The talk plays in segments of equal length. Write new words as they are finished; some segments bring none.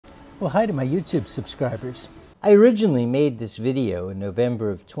Well, hi to my YouTube subscribers. I originally made this video in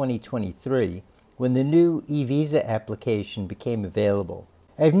November of 2023 when the new Evisa application became available.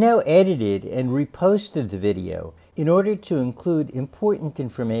 I've now edited and reposted the video in order to include important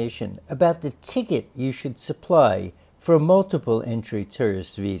information about the ticket you should supply for a multiple entry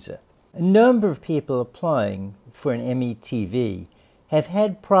tourist visa. A number of people applying for an METV have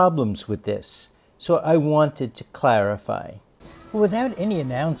had problems with this, so I wanted to clarify. Without any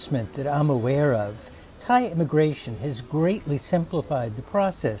announcement that I'm aware of, Thai immigration has greatly simplified the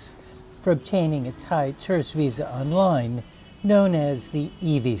process for obtaining a Thai tourist visa online, known as the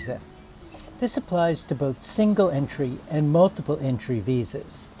Evisa. This applies to both single entry and multiple entry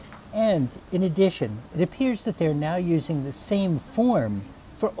visas. And in addition, it appears that they're now using the same form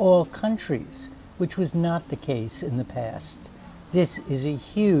for all countries, which was not the case in the past. This is a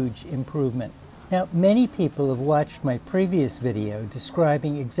huge improvement. Now, many people have watched my previous video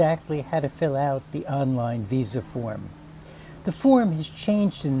describing exactly how to fill out the online visa form. The form has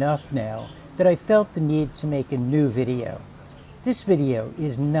changed enough now that I felt the need to make a new video. This video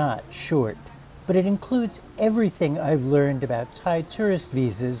is not short, but it includes everything I've learned about Thai tourist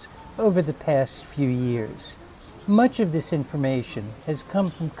visas over the past few years. Much of this information has come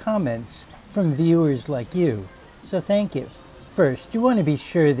from comments from viewers like you, so thank you. First, you want to be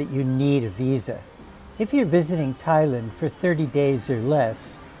sure that you need a visa. If you're visiting Thailand for 30 days or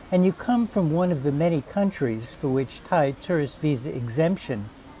less, and you come from one of the many countries for which Thai tourist visa exemption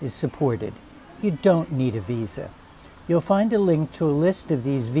is supported, you don't need a visa. You'll find a link to a list of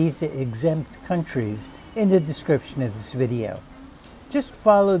these visa-exempt countries in the description of this video. Just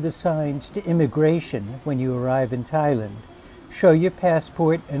follow the signs to immigration when you arrive in Thailand. Show your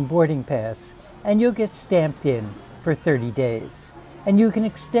passport and boarding pass, and you'll get stamped in for 30 days. And you can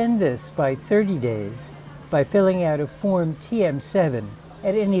extend this by 30 days by filling out a Form TM7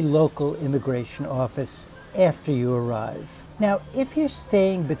 at any local immigration office after you arrive. Now, if you're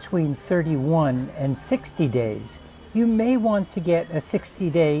staying between 31 and 60 days, you may want to get a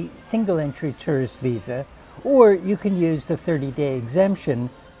 60-day single-entry tourist visa, or you can use the 30-day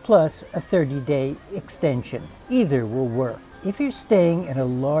exemption plus a 30-day extension. Either will work. If you're staying in a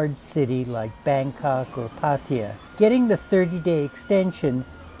large city like Bangkok or Pattaya, getting the 30-day extension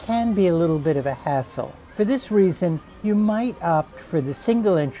can be a little bit of a hassle. For this reason, you might opt for the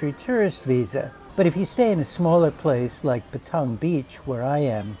single-entry tourist visa, but if you stay in a smaller place like Patong Beach, where I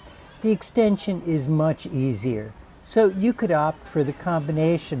am, the extension is much easier. So you could opt for the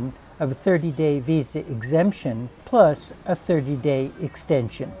combination of a 30-day visa exemption plus a 30-day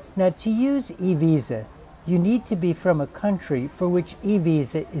extension. Now, to use Evisa, you need to be from a country for which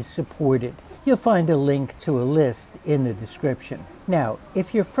Evisa is supported. You'll find a link to a list in the description. Now,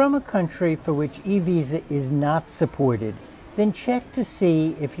 if you're from a country for which Evisa is not supported, then check to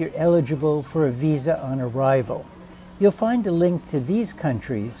see if you're eligible for a visa on arrival. You'll find a link to these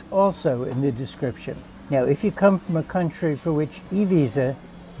countries also in the description. Now, if you come from a country for which Evisa,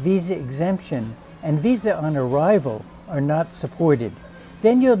 visa exemption, and visa on arrival are not supported,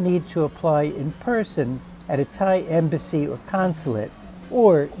 then you'll need to apply in person at a Thai embassy or consulate,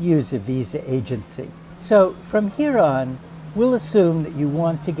 or use a visa agency. So from here on, we'll assume that you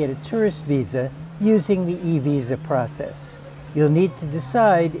want to get a tourist visa using the e-visa process. You'll need to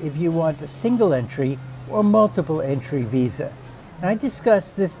decide if you want a single entry or multiple entry visa. And I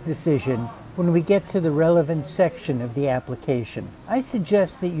discuss this decision when we get to the relevant section of the application. I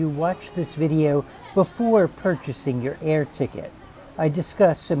suggest that you watch this video before purchasing your air ticket. I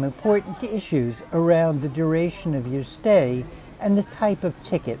discuss some important issues around the duration of your stay and the type of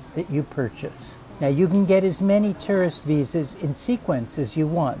ticket that you purchase. Now, you can get as many tourist visas in sequence as you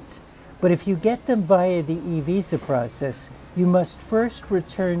want, but if you get them via the e-visa process, you must first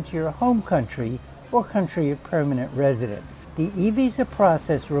return to your home country or country of permanent residence. The e-visa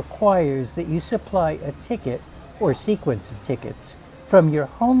process requires that you supply a ticket or sequence of tickets from your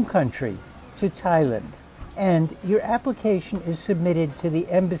home country to Thailand, and your application is submitted to the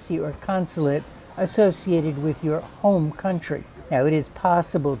embassy or consulate associated with your home country. Now, it is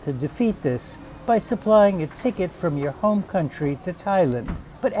possible to defeat this by supplying a ticket from your home country to Thailand,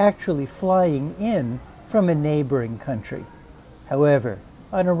 but actually flying in from a neighboring country. However,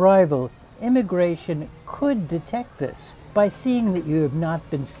 on arrival, immigration could detect this by seeing that you have not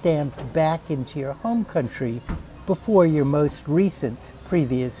been stamped back into your home country before your most recent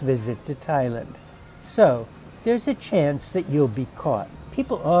previous visit to Thailand. So, there's a chance that you'll be caught.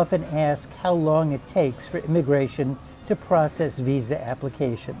 People often ask how long it takes for immigration to process visa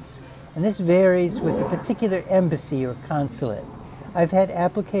applications, and this varies with the particular embassy or consulate. I've had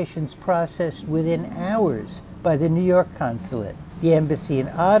applications processed within hours by the New York consulate, The embassy in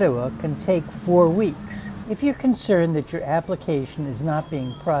Ottawa can take 4 weeks. If you're concerned that your application is not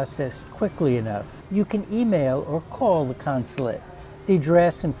being processed quickly enough, you can email or call the consulate. The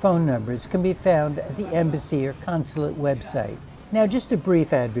address and phone numbers can be found at the embassy or consulate website. Now, just a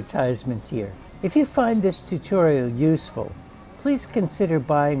brief advertisement here. If you find this tutorial useful, please consider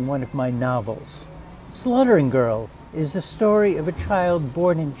buying one of my novels. Slaughtering Girl is the story of a child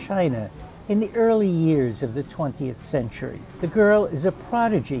born in China in the early years of the 20th century. The girl is a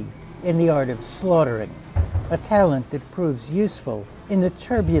prodigy in the art of slaughtering, a talent that proves useful in the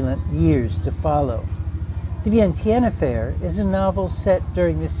turbulent years to follow. The Vientiane Affair is a novel set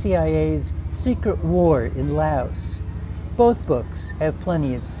during the CIA's secret war in Laos. Both books have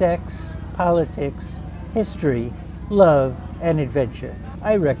plenty of sex, politics, history, love, and adventure.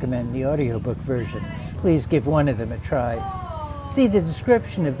 I recommend the audiobook versions. Please give one of them a try. See the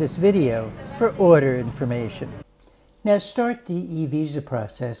description of this video for order information. Now start the e-visa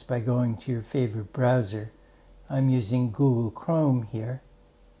process by going to your favorite browser. I'm using Google Chrome here.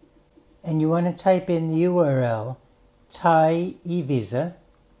 And you want to type in the URL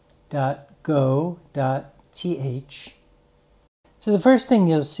thaievisa.go.th. So the first thing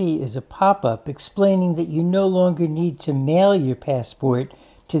you'll see is a pop-up explaining that you no longer need to mail your passport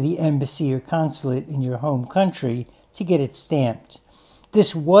to the embassy or consulate in your home country to get it stamped.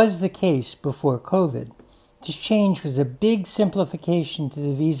 This was the case before COVID. This change was a big simplification to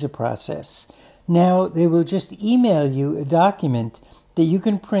the visa process. Now they will just email you a document that you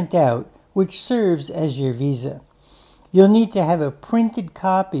can print out, which serves as your visa. You'll need to have a printed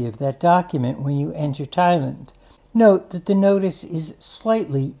copy of that document when you enter Thailand. Note that the notice is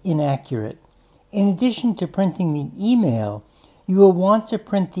slightly inaccurate. In addition to printing the email, you will want to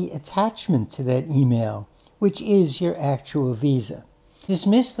print the attachment to that email, which is your actual visa.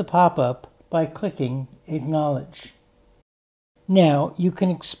 Dismiss the pop-up by clicking Acknowledge. Now you can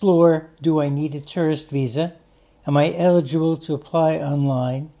explore, do I need a tourist visa? Am I eligible to apply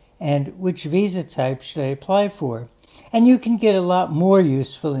online? And which visa type should I apply for? And you can get a lot more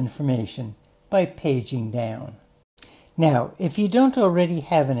useful information by paging down. Now, if you don't already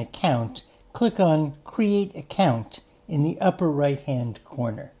have an account, click on Create Account in the upper right-hand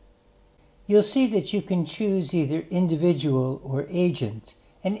corner. You'll see that you can choose either individual or agent,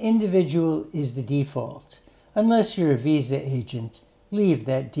 and individual is the default. Unless you're a visa agent, leave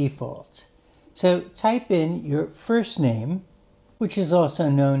that default. So type in your first name, which is also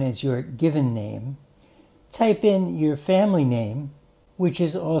known as your given name. Type in your family name, which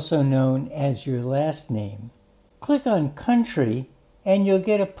is also known as your last name. Click on Country, and you'll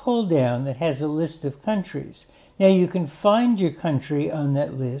get a pull-down that has a list of countries. Now you can find your country on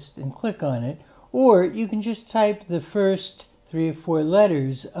that list and click on it, or you can just type the first 3 or 4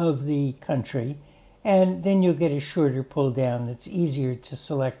 letters of the country, and then you'll get a shorter pull-down that's easier to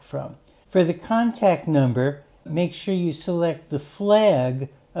select from. For the contact number, make sure you select the flag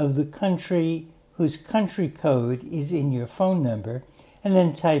of the country whose country code is in your phone number, and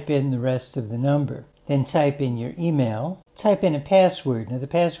then type in the rest of the number. Then type in your email. Type in a password. Now the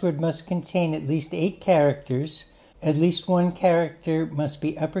password must contain at least 8 characters. At least 1 character must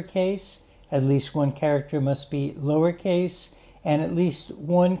be uppercase. At least 1 character must be lowercase. And at least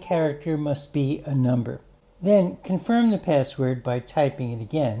 1 character must be a number. Then confirm the password by typing it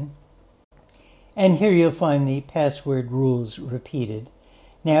again. And here you'll find the password rules repeated.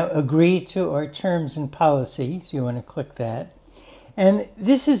 Now agree to our terms and policies. You want to click that. And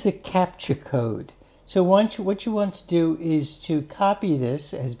this is a CAPTCHA code. So what you want to do is to copy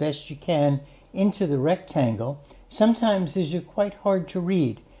this as best you can into the rectangle. Sometimes these are quite hard to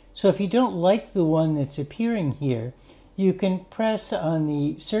read. So if you don't like the one that's appearing here, you can press on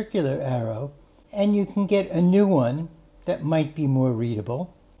the circular arrow and you can get a new one that might be more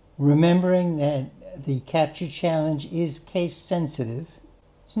readable. Remembering that the CAPTCHA challenge is case sensitive.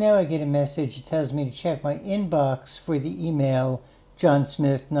 So now I get a message that tells me to check my inbox for the email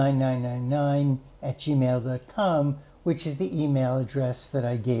johnsmith9999@gmail.com, which is the email address that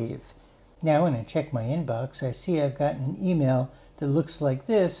I gave. Now when I check my inbox, I see I've gotten an email that looks like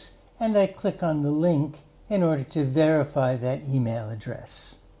this, and I click on the link in order to verify that email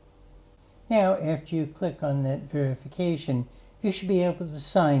address. Now, after you click on that verification, you should be able to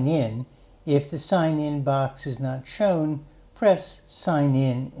sign in. If the sign in box is not shown, press sign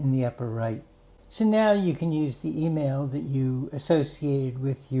in the upper right. So now you can use the email that you associated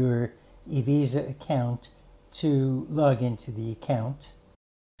with your Evisa account to log into the account.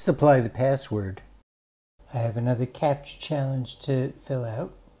 Just apply the password. I have another CAPTCHA challenge to fill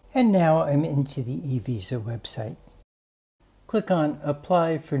out. And now I'm into the Evisa website. Click on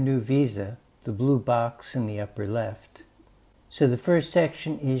Apply for New Visa, the blue box in the upper left. So the first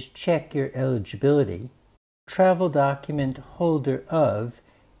section is check your eligibility. Travel document holder of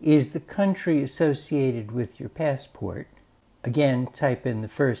is the country associated with your passport. Again, type in the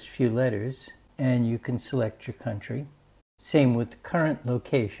first few letters and you can select your country. Same with the current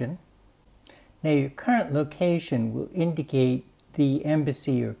location. Now your current location will indicate the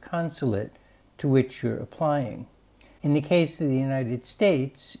embassy or consulate to which you're applying. In the case of the United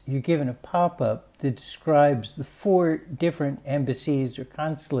States, you're given a pop-up that describes the 4 different embassies or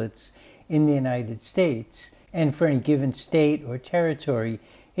consulates in the United States, and for any given state or territory,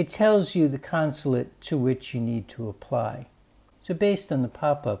 it tells you the consulate to which you need to apply. So based on the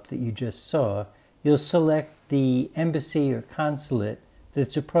pop-up that you just saw, you'll select the embassy or consulate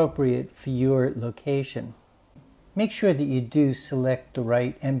that's appropriate for your location. Make sure that you do select the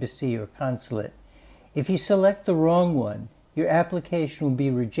right embassy or consulate. If you select the wrong one, your application will be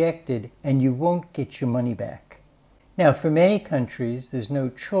rejected and you won't get your money back. Now, for many countries, there's no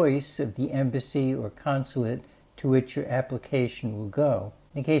choice of the embassy or consulate to which your application will go.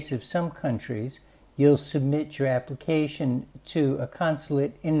 In the case of some countries, you'll submit your application to a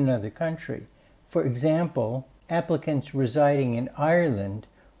consulate in another country. For example, applicants residing in Ireland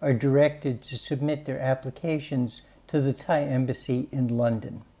are directed to submit their applications to the Thai embassy in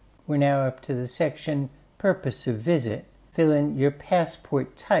London. We're now up to the section Purpose of Visit. Fill in your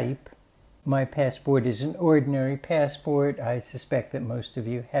passport type. My passport is an ordinary passport. I suspect that most of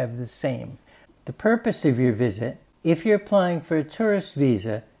you have the same. The purpose of your visit. If you're applying for a tourist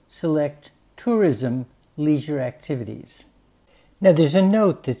visa, select Tourism Leisure Activities. Now there's a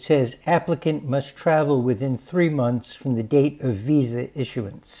note that says applicant must travel within 3 months from the date of visa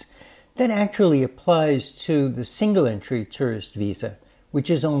issuance. That actually applies to the single-entry tourist visa, which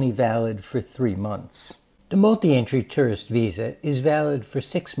is only valid for 3 months. The multi-entry tourist visa is valid for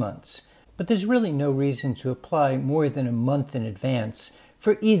 6 months, but there's really no reason to apply more than a month in advance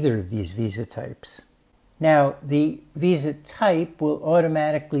for either of these visa types. Now, the visa type will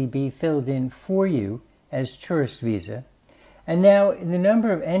automatically be filled in for you as tourist visa. And now, in the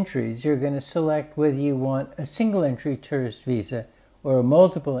number of entries, you're going to select whether you want a single-entry tourist visa or a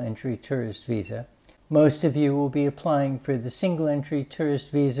multiple-entry tourist visa. Most of you will be applying for the single-entry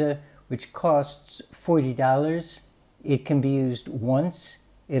tourist visa, which costs $40. It can be used once.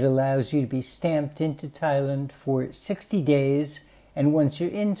 It allows you to be stamped into Thailand for 60 days, and once you're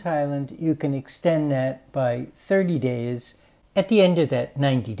in Thailand, you can extend that by 30 days. At the end of that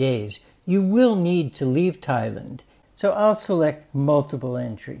 90 days, you will need to leave Thailand. So I'll select multiple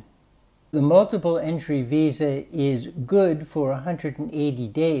entry. The multiple entry visa is good for 180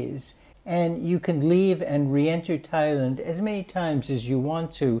 days, and you can leave and re-enter Thailand as many times as you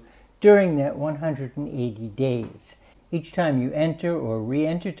want to during that 180 days. Each time you enter or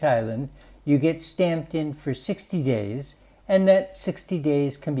re-enter Thailand, you get stamped in for 60 days, and that 60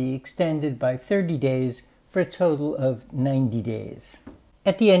 days can be extended by 30 days for a total of 90 days.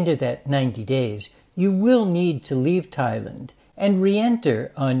 At the end of that 90 days, you will need to leave Thailand and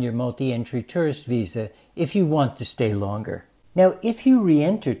re-enter on your multi-entry tourist visa if you want to stay longer. Now, if you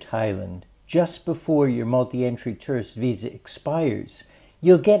re-enter Thailand just before your multi-entry tourist visa expires,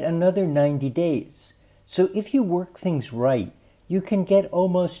 you'll get another 90 days. So if you work things right, you can get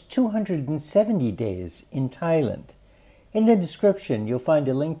almost 270 days in Thailand. In the description, you'll find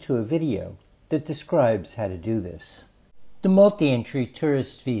a link to a video that describes how to do this. The multi-entry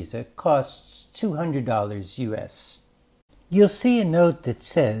tourist visa costs $200 US. You'll see a note that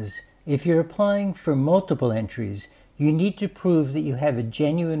says if you're applying for multiple entries, you need to prove that you have a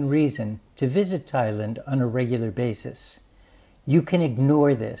genuine reason to visit Thailand on a regular basis. You can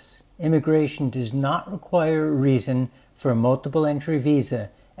ignore this. Immigration does not require a reason for a multiple entry visa,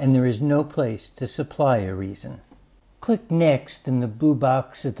 and there is no place to supply a reason. Click Next in the blue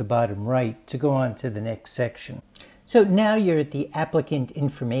box at the bottom right to go on to the next section. So now you're at the applicant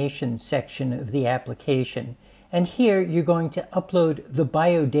information section of the application, and here you're going to upload the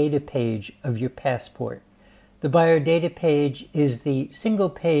biodata page of your passport. The biodata page is the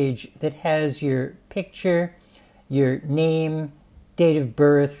single page that has your picture, your name, date of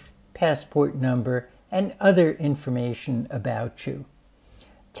birth, passport number, and other information about you.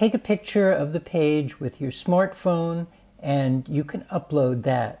 Take a picture of the page with your smartphone and you can upload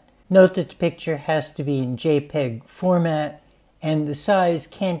that. Note that the picture has to be in JPEG format and the size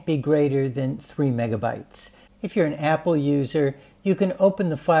can't be greater than 3 megabytes. If you're an Apple user, you can open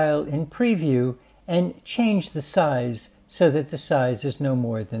the file in Preview and change the size so that the size is no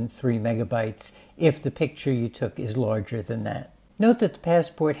more than 3 megabytes if the picture you took is larger than that. Note that the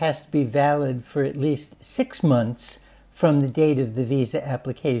passport has to be valid for at least 6 months from the date of the visa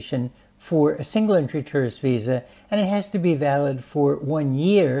application for a single entry tourist visa, and it has to be valid for 1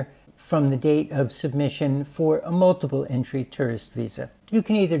 year from the date of submission for a multiple entry tourist visa. You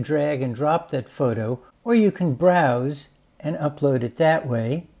can either drag and drop that photo, or you can browse and upload it that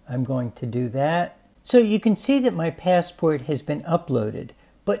way. I'm going to do that. So you can see that my passport has been uploaded,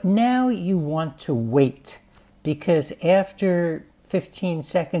 but now you want to wait, because after 15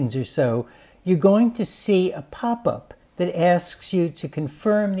 seconds or so, you're going to see a pop-up that asks you to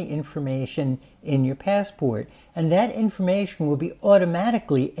confirm the information in your passport, and that information will be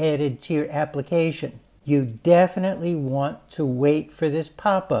automatically added to your application. You definitely want to wait for this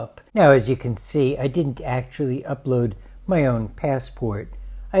pop-up. Now, as you can see, I didn't actually upload my own passport.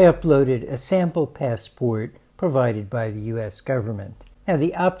 I uploaded a sample passport provided by the U.S. government. Now,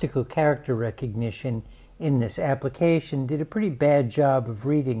 the optical character recognition in this application did a pretty bad job of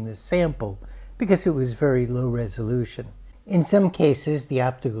reading the sample because it was very low resolution. In some cases, the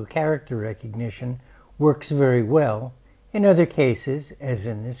optical character recognition works very well. In other cases, as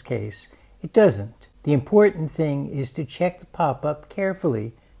in this case, it doesn't. The important thing is to check the pop-up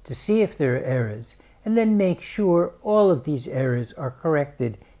carefully to see if there are errors, and then make sure all of these errors are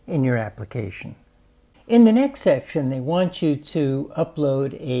corrected in your application. In the next section, they want you to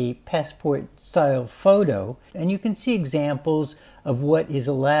upload a passport-style photo, and you can see examples of what is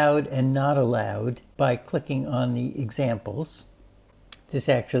allowed and not allowed by clicking on the examples. This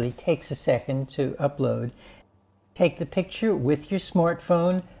actually takes a second to upload. Take the picture with your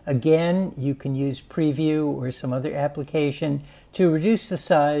smartphone. Again, you can use Preview or some other application to reduce the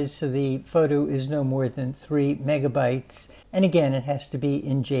size so the photo is no more than 3 megabytes. And again, it has to be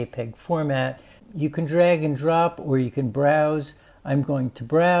in JPEG format. You can drag and drop, or you can browse. I'm going to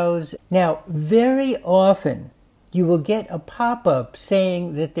browse. Now, very often you will get a pop-up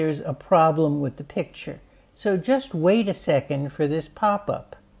saying that there's a problem with the picture. So just wait a second for this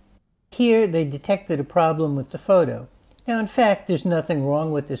pop-up. Here they detected a problem with the photo. Now, in fact, there's nothing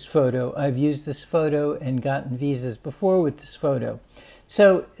wrong with this photo. I've used this photo and gotten visas before with this photo.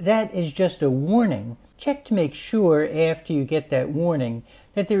 So that is just a warning. Check to make sure after you get that warning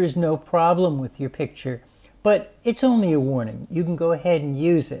that there is no problem with your picture, but it's only a warning. You can go ahead and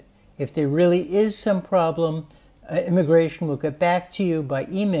use it. If there really is some problem, immigration will get back to you by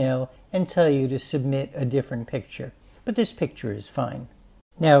email and tell you to submit a different picture. But this picture is fine.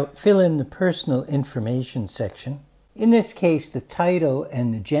 Now, fill in the personal information section. In this case, the title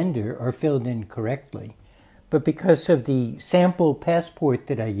and the gender are filled in correctly, but because of the sample passport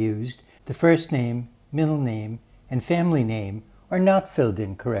that I used, the first name, middle name, and family name are not filled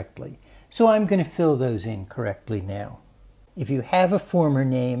in correctly. So I'm going to fill those in correctly now. If you have a former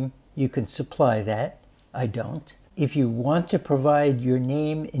name, you can supply that. I don't. If you want to provide your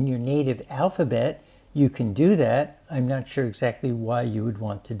name in your native alphabet, you can do that. I'm not sure exactly why you would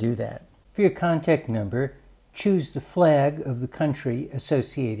want to do that. For your contact number, choose the flag of the country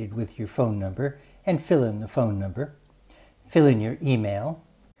associated with your phone number and fill in the phone number. Fill in your email.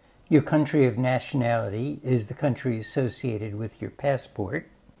 Your country of nationality is the country associated with your passport.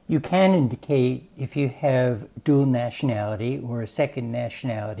 You can indicate if you have dual nationality or a second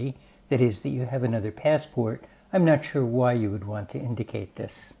nationality, that is, that you have another passport. I'm not sure why you would want to indicate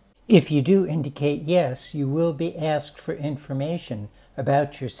this. If you do indicate yes, you will be asked for information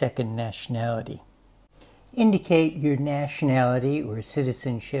about your second nationality. Indicate your nationality or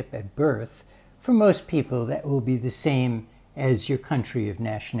citizenship at birth. For most people, that will be the same as your country of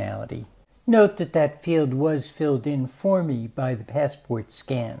nationality. Note that that field was filled in for me by the passport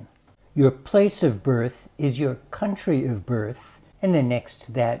scan. Your place of birth is your country of birth, and then next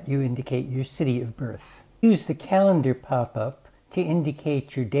to that you indicate your city of birth. Use the calendar pop-up to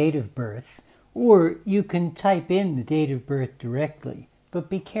indicate your date of birth, or you can type in the date of birth directly. But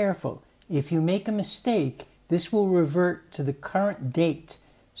be careful. If you make a mistake, this will revert to the current date.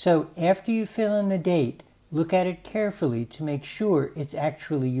 So after you fill in the date, look at it carefully to make sure it's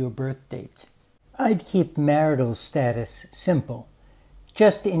actually your birth date. I'd keep marital status simple,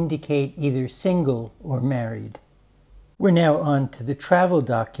 just to indicate either single or married. We're now on to the travel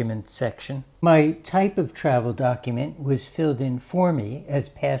documents section. My type of travel document was filled in for me as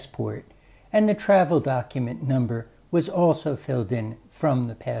passport, and the travel document number was also filled in from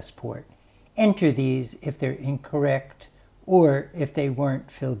the passport. Enter these if they're incorrect or if they weren't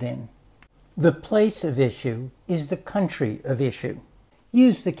filled in. The place of issue is the country of issue.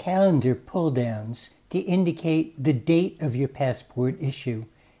 Use the calendar pull-downs to indicate the date of your passport issue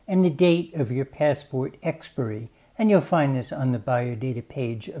and the date of your passport expiry, and you'll find this on the biodata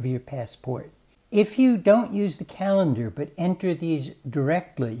page of your passport. If you don't use the calendar but enter these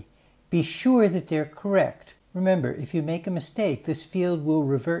directly, be sure that they're correct. Remember, if you make a mistake, this field will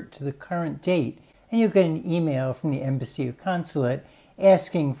revert to the current date, and you'll get an email from the embassy or consulate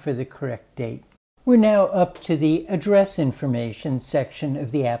asking for the correct date. We're now up to the address information section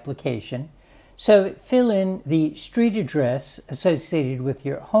of the application. So fill in the street address associated with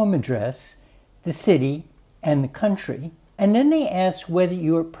your home address, the city, and the country. And then they ask whether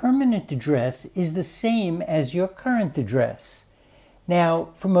your permanent address is the same as your current address. Now,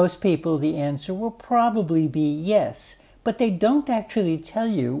 for most people, the answer will probably be yes, but they don't actually tell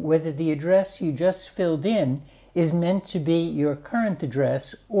you whether the address you just filled in is meant to be your current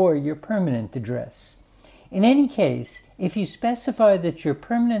address or your permanent address. In any case, if you specify that your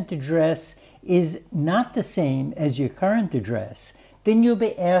permanent address is not the same as your current address, then you'll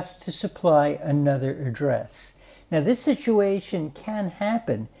be asked to supply another address. Now, this situation can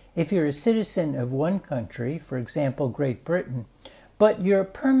happen if you're a citizen of one country, for example, Great Britain, but you're a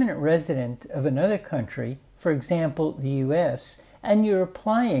permanent resident of another country, for example, the US, and you're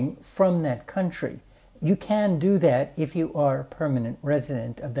applying from that country. You can do that if you are a permanent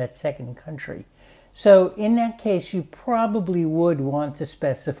resident of that second country. So in that case, you probably would want to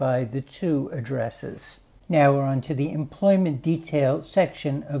specify the two addresses. Now we're on to the employment detail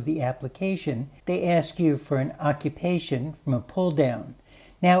section of the application. They ask you for an occupation from a pull-down.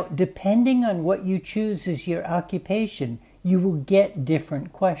 Now, depending on what you choose as your occupation, you will get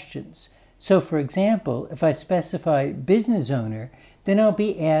different questions. So for example, if I specify business owner, then I'll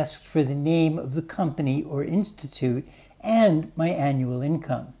be asked for the name of the company or institute and my annual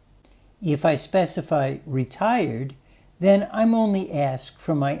income. If I specify retired, then I'm only asked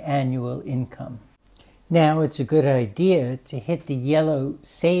for my annual income. Now it's a good idea to hit the yellow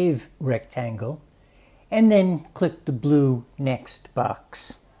Save rectangle and then click the blue Next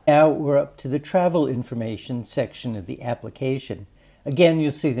box. Now we're up to the travel information section of the application. Again,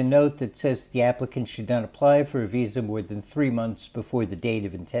 you'll see the note that says the applicant should not apply for a visa more than 3 months before the date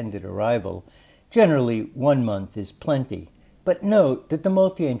of intended arrival. Generally, 1 month is plenty. But note that the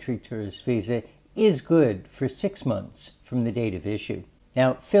multi-entry tourist visa is good for 6 months from the date of issue.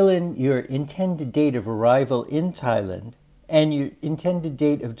 Now, fill in your intended date of arrival in Thailand and your intended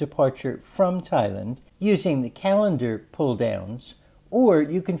date of departure from Thailand using the calendar pull-downs, or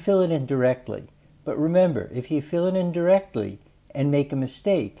you can fill it in directly. But remember, if you fill it in directly and make a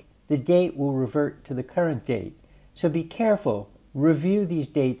mistake, the date will revert to the current date. So be careful. Review these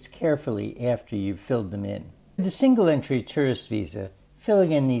dates carefully after you've filled them in. For the single-entry tourist visa,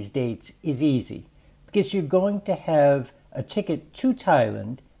 filling in these dates is easy because you're going to have a ticket to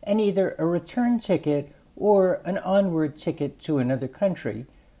Thailand and either a return ticket or an onward ticket to another country.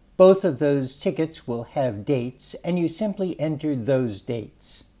 Both of those tickets will have dates, and you simply enter those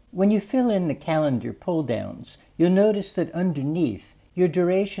dates. When you fill in the calendar pull-downs, you'll notice that underneath, your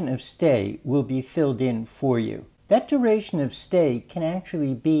duration of stay will be filled in for you. That duration of stay can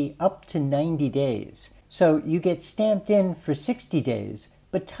actually be up to 90 days. So you get stamped in for 60 days,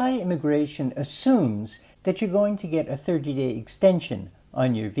 but Thai immigration assumes that you're going to get a 30-day extension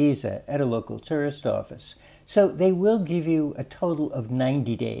on your visa at a local tourist office. So they will give you a total of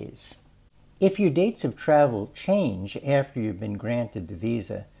 90 days. If your dates of travel change after you've been granted the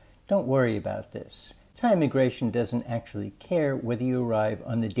visa, don't worry about this. Thai immigration doesn't actually care whether you arrive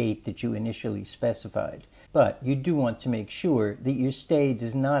on the date that you initially specified, but you do want to make sure that your stay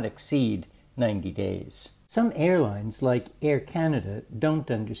does not exceed 90 days. Some airlines, like Air Canada, don't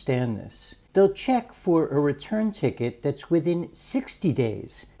understand this. They'll check for a return ticket that's within 60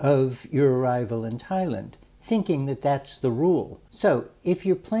 days of your arrival in Thailand, thinking that that's the rule. So, if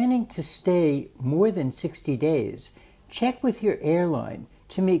you're planning to stay more than 60 days, check with your airline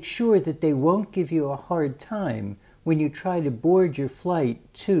to make sure that they won't give you a hard time when you try to board your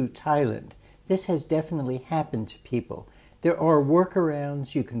flight to Thailand. This has definitely happened to people. There are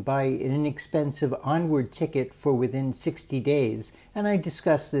workarounds. You can buy an inexpensive onward ticket for within 60 days, and I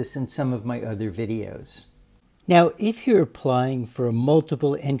discuss this in some of my other videos. Now, if you're applying for a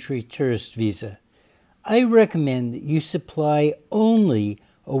multiple entry tourist visa, I recommend that you supply only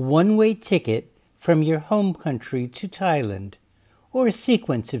a one-way ticket from your home country to Thailand, or a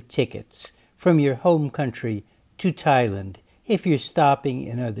sequence of tickets from your home country to Thailand if you're stopping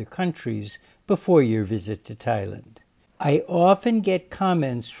in other countries before your visit to Thailand. I often get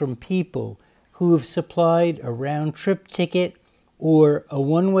comments from people who have supplied a round-trip ticket or a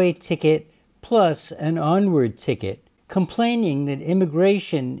one-way ticket plus an onward ticket, complaining that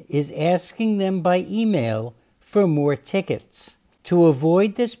immigration is asking them by email for more tickets. To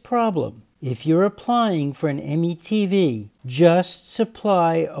avoid this problem, if you're applying for an METV, just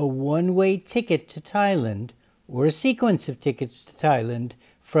supply a one-way ticket to Thailand or a sequence of tickets to Thailand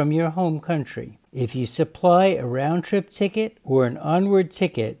from your home country. If you supply a round-trip ticket or an onward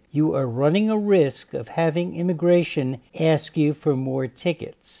ticket, you are running a risk of having immigration ask you for more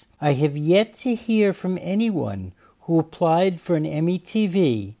tickets. I have yet to hear from anyone who applied for an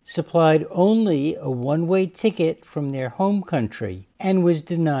METV, supplied only a one-way ticket from their home country, and was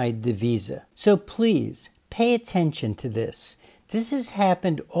denied the visa. So please, pay attention to this. This has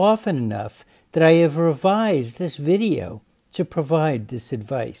happened often enough that I have revised this video to provide this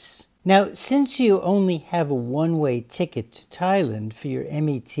advice. Now, since you only have a one-way ticket to Thailand for your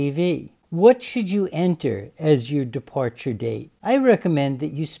METV, what should you enter as your departure date? I recommend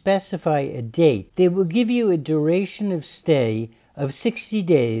that you specify a date that will give you a duration of stay of 60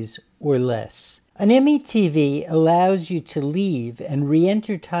 days or less. An METV allows you to leave and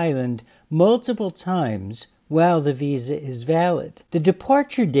re-enter Thailand multiple times while the visa is valid. The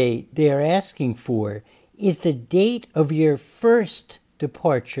departure date they are asking for is the date of your first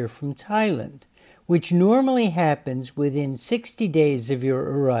departure from Thailand, which normally happens within 60 days of your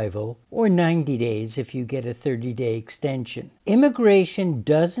arrival, or 90 days if you get a 30-day extension. Immigration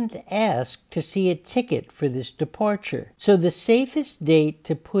doesn't ask to see a ticket for this departure, so the safest date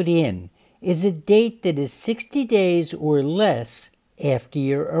to put in is a date that is 60 days or less after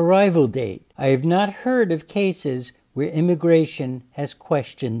your arrival date. I have not heard of cases where immigration has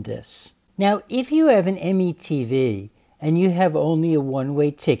questioned this. Now, if you have an METV and you have only a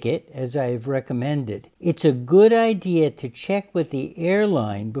one-way ticket, as I have recommended, it's a good idea to check with the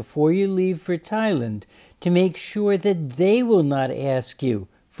airline before you leave for Thailand to make sure that they will not ask you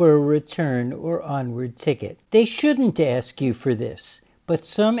for a return or onward ticket. They shouldn't ask you for this, but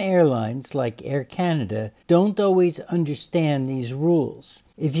some airlines, like Air Canada, don't always understand these rules.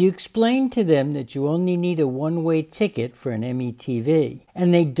 If you explain to them that you only need a one-way ticket for an METV,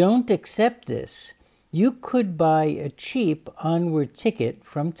 and they don't accept this, you could buy a cheap onward ticket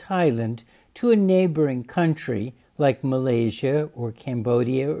from Thailand to a neighboring country like Malaysia or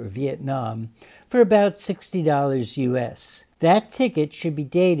Cambodia or Vietnam for about $60 US. That ticket should be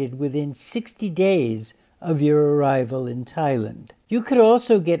dated within 60 days of your arrival in Thailand. You could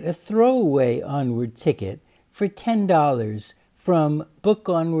also get a throwaway onward ticket for $10 from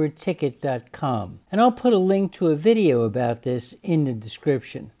bookonwardticket.com, and I'll put a link to a video about this in the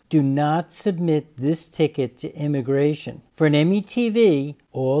description. Do not submit this ticket to immigration. For an METV,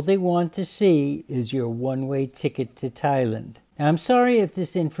 all they want to see is your one-way ticket to Thailand. Now, I'm sorry if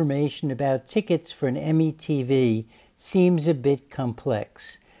this information about tickets for an METV seems a bit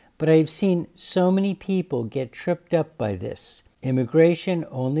complex, but I've seen so many people get tripped up by this. Immigration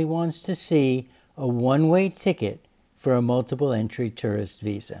only wants to see a one-way ticket for a multiple entry tourist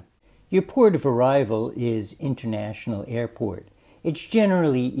visa. Your port of arrival is International Airport. It's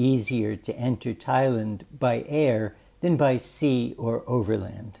generally easier to enter Thailand by air than by sea or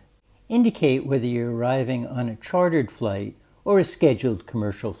overland. Indicate whether you're arriving on a chartered flight or a scheduled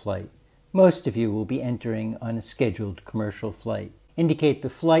commercial flight. Most of you will be entering on a scheduled commercial flight. Indicate the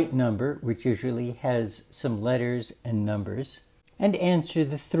flight number, which usually has some letters and numbers, and answer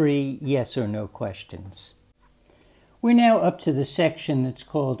the 3 yes or no questions. We're now up to the section that's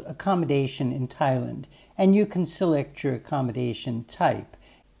called Accommodation in Thailand, and you can select your accommodation type.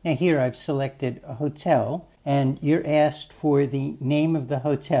 Now here I've selected a hotel, and you're asked for the name of the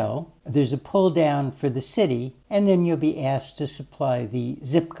hotel. There's a pull down for the city, and then you'll be asked to supply the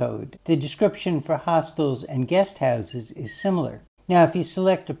zip code. The description for hostels and guest houses is similar. Now if you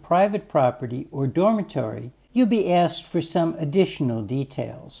select a private property or dormitory, you'll be asked for some additional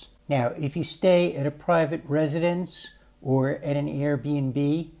details. Now, if you stay at a private residence or at an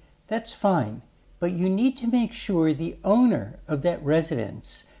Airbnb, that's fine, but you need to make sure the owner of that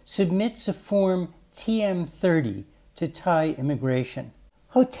residence submits a Form TM30 to Thai immigration.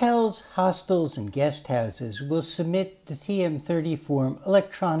 Hotels, hostels, and guest houses will submit the TM30 form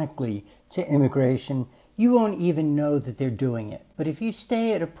electronically to immigration. You won't even know that they're doing it. But if you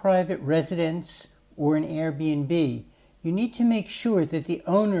stay at a private residence or an Airbnb, you need to make sure that the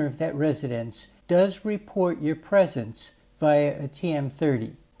owner of that residence does report your presence via a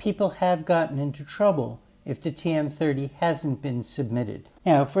TM30. People have gotten into trouble if the TM30 hasn't been submitted.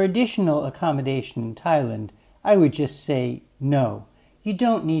 Now, for additional accommodation in Thailand, I would just say no. You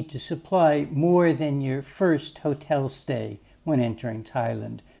don't need to supply more than your first hotel stay when entering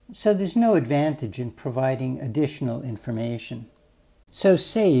Thailand, so there's no advantage in providing additional information. So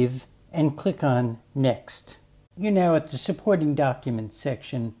save and click on Next. You're now at the Supporting Documents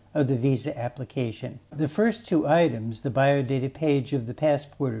section of the visa application. The first 2 items, the biodata page of the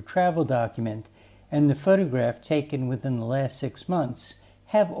passport or travel document and the photograph taken within the last 6 months,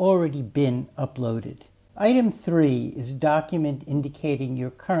 have already been uploaded. Item 3 is a document indicating your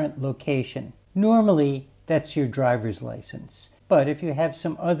current location. Normally, that's your driver's license. But if you have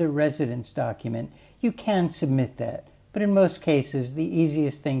some other residence document, you can submit that. But in most cases, the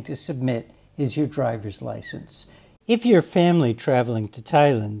easiest thing to submit is your driver's license. If you're a family traveling to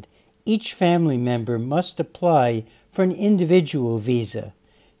Thailand, each family member must apply for an individual visa.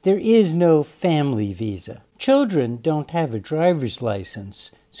 There is no family visa. Children don't have a driver's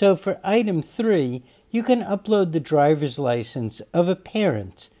license, so for item 3, you can upload the driver's license of a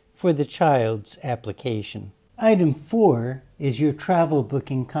parent for the child's application. Item 4 is your travel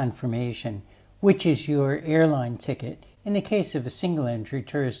booking confirmation, which is your airline ticket. In the case of a single-entry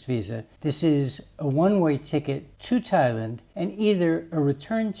tourist visa, this is a one-way ticket to Thailand and either a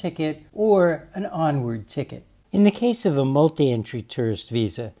return ticket or an onward ticket. In the case of a multi-entry tourist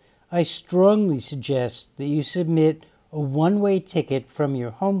visa, I strongly suggest that you submit a one-way ticket from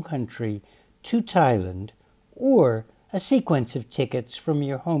your home country to Thailand or a sequence of tickets from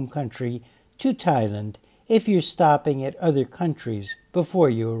your home country to Thailand if you're stopping at other countries before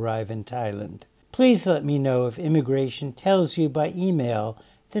you arrive in Thailand. Please let me know if immigration tells you by email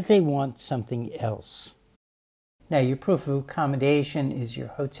that they want something else. Now, your proof of accommodation is your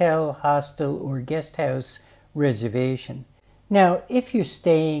hotel, hostel, or guest house reservation. Now, if you're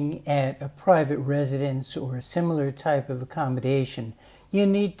staying at a private residence or a similar type of accommodation, you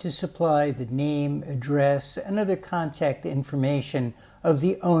need to supply the name, address, and other contact information of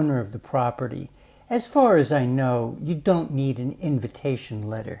the owner of the property. As far as I know, you don't need an invitation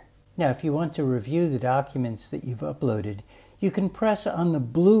letter. Now, if you want to review the documents that you've uploaded, you can press on the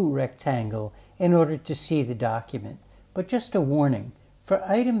blue rectangle in order to see the document. But just a warning, for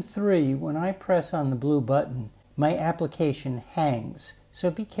item 3, when I press on the blue button, my application hangs,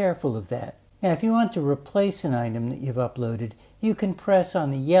 so be careful of that. Now, if you want to replace an item that you've uploaded, you can press on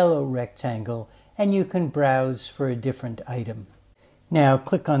the yellow rectangle and you can browse for a different item. Now,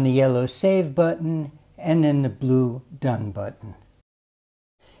 click on the yellow Save button and then the blue Done button.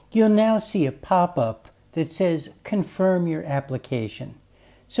 You'll now see a pop-up that says Confirm your application.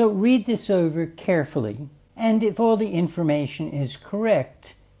 So read this over carefully, and if all the information is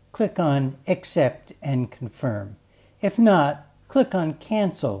correct, click on Accept and Confirm. If not, click on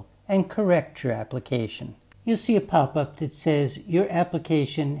Cancel and correct your application. You'll see a pop-up that says your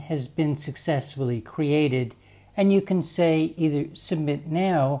application has been successfully created, and you can say either Submit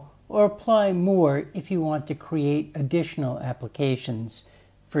Now or Apply More if you want to create additional applications,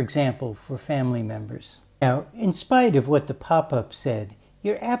 for example, for family members. Now, in spite of what the pop-up said,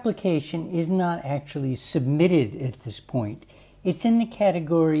 your application is not actually submitted at this point. It's in the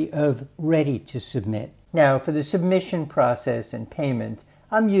category of Ready to Submit. Now, for the submission process and payment,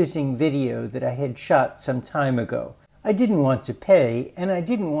 I'm using video that I had shot some time ago. I didn't want to pay, and I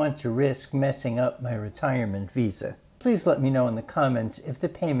didn't want to risk messing up my retirement visa. Please let me know in the comments if the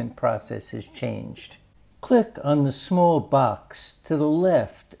payment process has changed. Click on the small box to the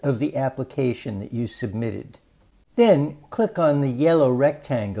left of the application that you submitted. Then click on the yellow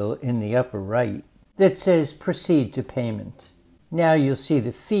rectangle in the upper right that says Proceed to Payment. Now you'll see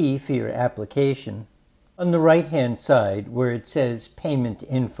the fee for your application on the right-hand side where it says Payment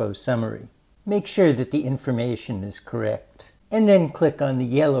Info Summary. Make sure that the information is correct. And then click on the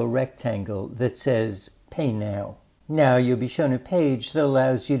yellow rectangle that says Pay Now. Now you'll be shown a page that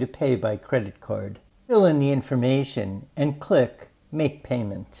allows you to pay by credit card. Fill in the information and click Make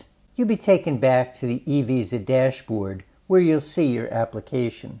Payment. You'll be taken back to the Evisa dashboard where you'll see your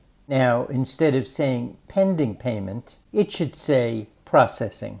application. Now, instead of saying Pending Payment, it should say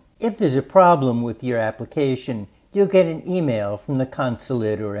Processing. If there's a problem with your application, you'll get an email from the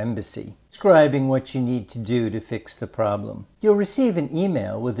consulate or embassy describing what you need to do to fix the problem. You'll receive an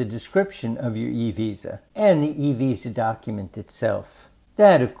email with a description of your e-visa and the e-visa document itself.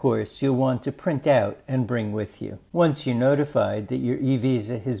 That, of course, you'll want to print out and bring with you. Once you're notified that your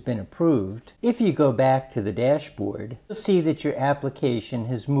e-visa has been approved, if you go back to the dashboard, you'll see that your application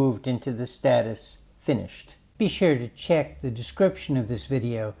has moved into the status Finished. Be sure to check the description of this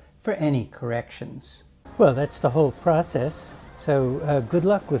video for any corrections. Well, that's the whole process. So good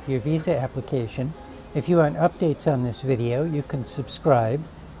luck with your visa application. If you want updates on this video, you can subscribe.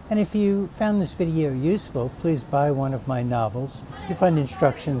 And if you found this video useful, please buy one of my novels. You'll find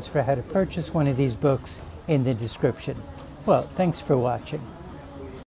instructions for how to purchase one of these books in the description. Well, thanks for watching.